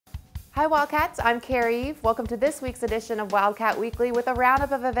Hi Wildcats, I'm Carrie. Welcome to this week's edition of Wildcat Weekly with a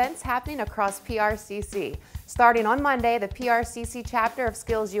roundup of events happening across PRCC. Starting on Monday, the PRCC chapter of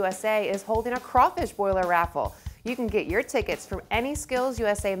Skills USA is holding a crawfish boiler raffle. You can get your tickets from any Skills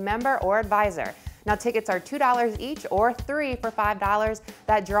USA member or advisor. Now tickets are $2 each or $3 for $5.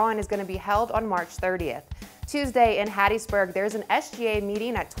 That drawing is going to be held on March 30th. Tuesday in Hattiesburg, there's an SGA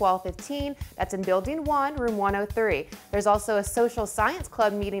meeting at 12:15. That's in Building 1, Room 103. There's also a Social Science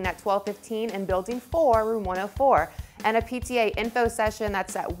Club meeting at 12:15 in Building 4, Room 104. And a PTA info session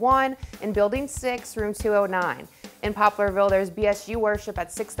that's at 1 in Building 6, Room 209. In Poplarville, there's BSU worship at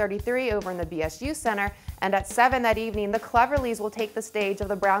 6:33 over in the BSU Center. And at 7 that evening, the Cleverleys will take the stage of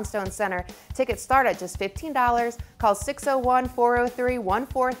the Brownstone Center. Tickets start at just $15. Call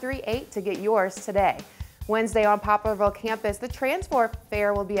 601-403-1438 to get yours today. Wednesday on Poplarville campus, the Transport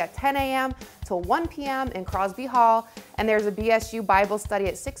Fair will be at 10 a.m. till 1 p.m. in Crosby Hall, and there's a BSU Bible study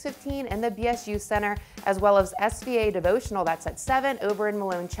at 6:15 in the BSU Center, as well as SVA devotional that's at 7 over in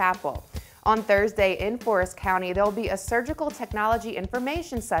Malone Chapel. On Thursday in Forest County, there'll be a surgical technology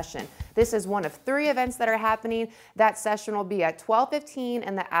information session. This is one of 3 events that are happening. That session will be at 12:15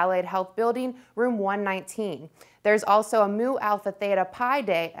 in the Allied Health Building, room 119. There's also a Mu Alpha Theta Pi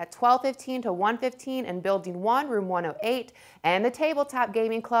Day at 12:15 to 1:15 in Building 1, room 108. And the Tabletop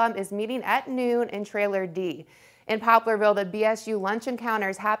Gaming Club is meeting at noon in Trailer D. In Poplarville, the BSU Lunch Encounter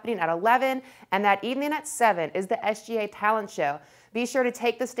is happening at 11, and that evening at 7 is the SGA Talent Show. Be sure to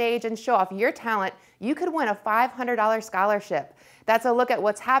take the stage and show off your talent. You could win a $500 scholarship. That's a look at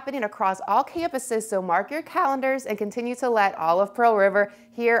what's happening across all campuses, so mark your calendars and continue to let all of Pearl River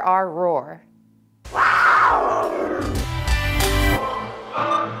hear our roar.